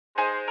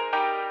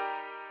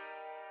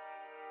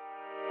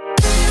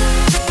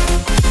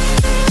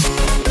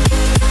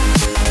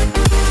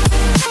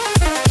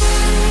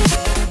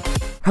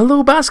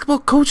Hello basketball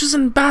coaches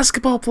and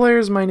basketball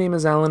players, my name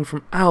is Alan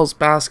from Al's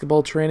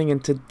Basketball Training,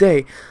 and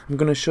today I'm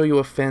going to show you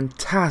a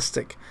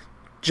fantastic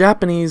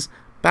Japanese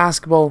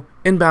basketball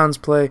inbounds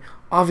play,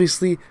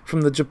 obviously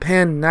from the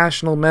Japan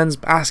national men's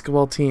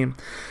basketball team.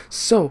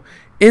 So,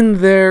 in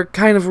their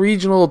kind of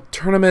regional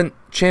tournament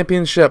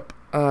championship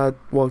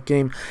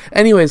game.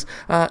 Anyways,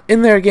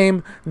 in their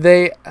game,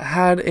 they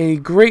had a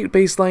great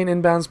baseline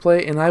inbounds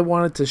play, and I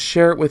wanted to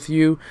share it with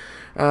you.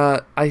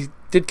 I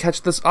did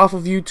catch this off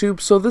of YouTube,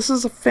 so this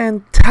is a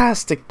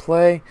fantastic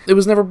play. It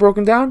was never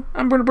broken down.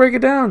 I'm going to break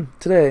it down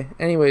today.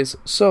 Anyways,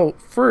 so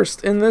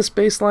first, in this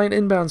baseline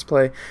inbounds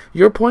play,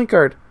 your point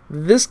guard,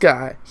 this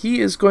guy,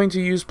 he is going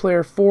to use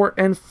player 4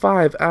 and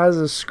 5 as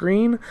a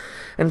screen,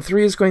 and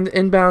 3 is going to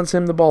inbounds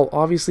him the ball.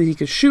 Obviously, he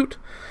could shoot,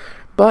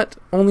 but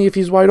only if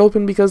he's wide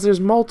open because there's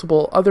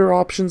multiple other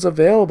options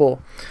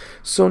available.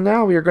 So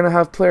now we are going to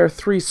have player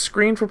 3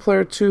 screen for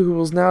player 2, who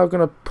is now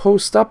going to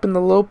post up in the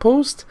low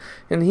post,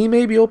 and he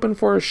may be open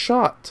for a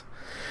shot.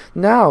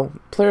 Now,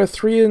 player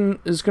 3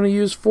 is going to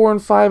use 4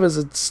 and 5 as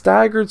a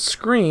staggered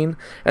screen,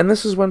 and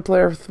this is when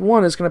player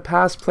 1 is going to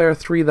pass player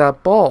 3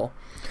 that ball.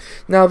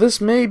 Now, this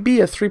may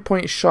be a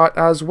three-point shot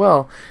as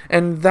well,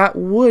 and that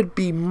would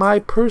be my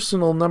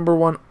personal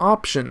 #1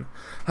 option.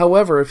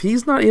 However, if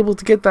he's not able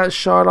to get that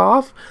shot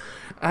off,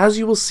 as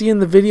you will see in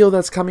the video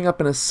that's coming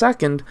up in a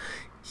second,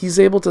 he's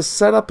able to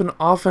set up an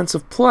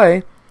offensive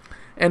play,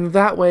 and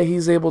that way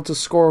he's able to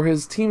score,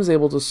 his team's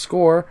able to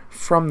score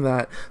from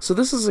that. So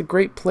this is a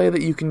great play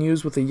that you can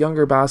use with a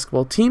younger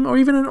basketball team or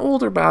even an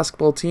older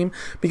basketball team,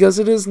 because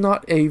it is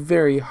not a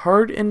very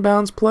hard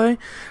inbounds play.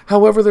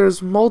 However,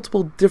 there's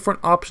multiple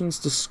different options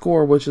to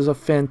score, which is a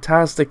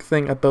fantastic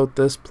thing about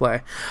this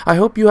play. I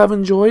hope you have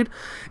enjoyed.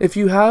 If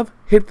you have,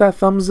 hit that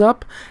thumbs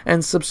up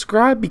and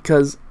subscribe,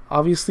 because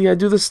obviously I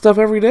do this stuff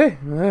every day.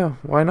 Yeah,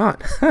 why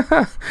not?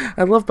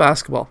 I love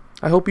basketball.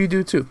 I hope you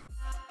do too.